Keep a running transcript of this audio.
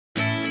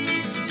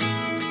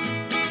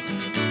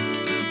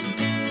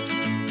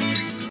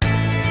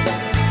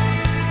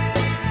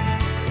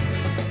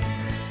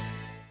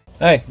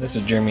Hi, this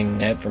is Jeremy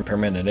Knapp from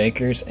Permanent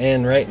Acres,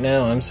 and right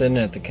now I'm sitting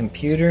at the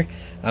computer.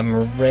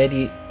 I'm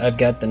ready. I've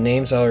got the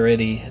names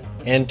already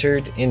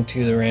entered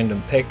into the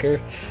random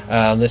picker.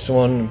 This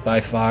one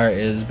by far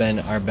has been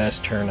our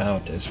best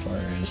turnout as far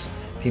as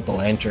people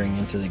entering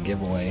into the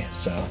giveaway.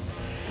 So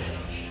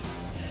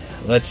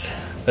let's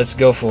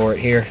go for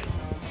it here.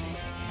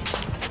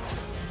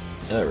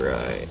 All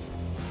right,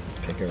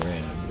 pick a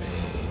random name.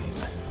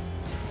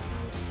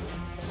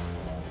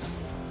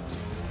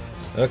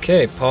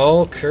 Okay,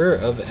 Paul Kerr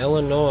of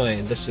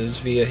Illinois. This is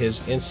via his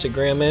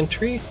Instagram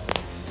entry.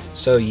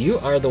 So you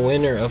are the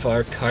winner of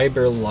our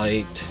Kyber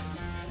Light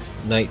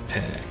Night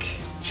Pack.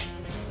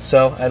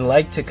 So I'd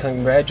like to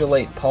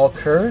congratulate Paul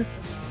Kerr,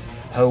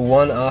 who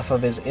won off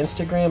of his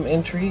Instagram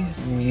entry.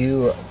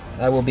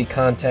 I will be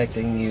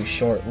contacting you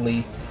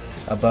shortly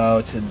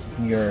about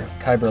your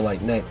Kyber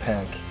Light Night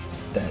Pack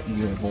that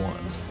you have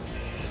won.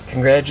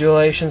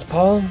 Congratulations,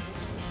 Paul.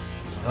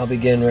 I'll be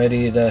getting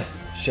ready to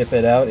ship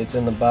it out. It's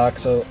in the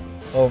box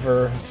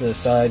over to the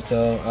side,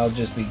 so I'll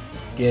just be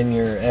getting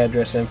your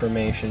address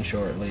information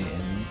shortly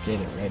and get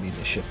it ready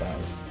to ship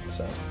out.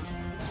 So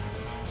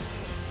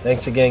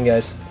thanks again,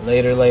 guys.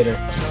 Later.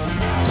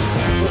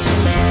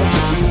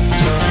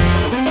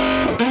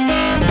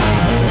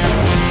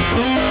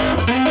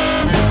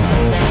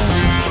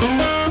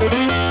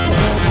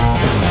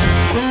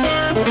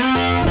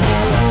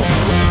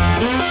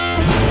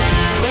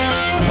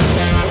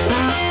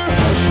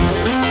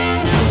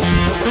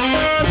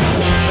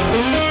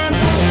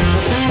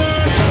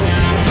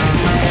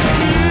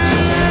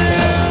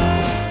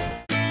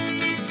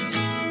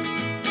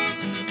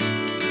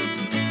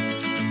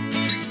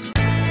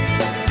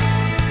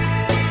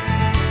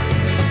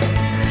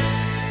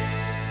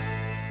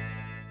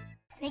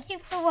 Thank you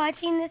for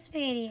watching this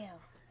video.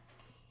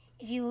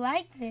 If you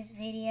liked this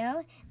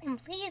video, then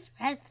please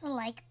press the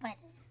like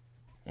button.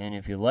 And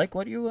if you like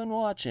what you've been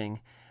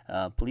watching,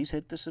 please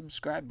hit the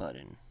subscribe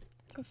button.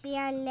 To see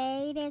our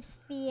latest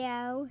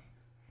video,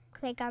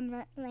 click on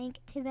the link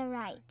to the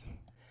right.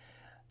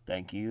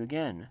 Thank you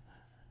again.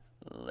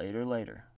 Later.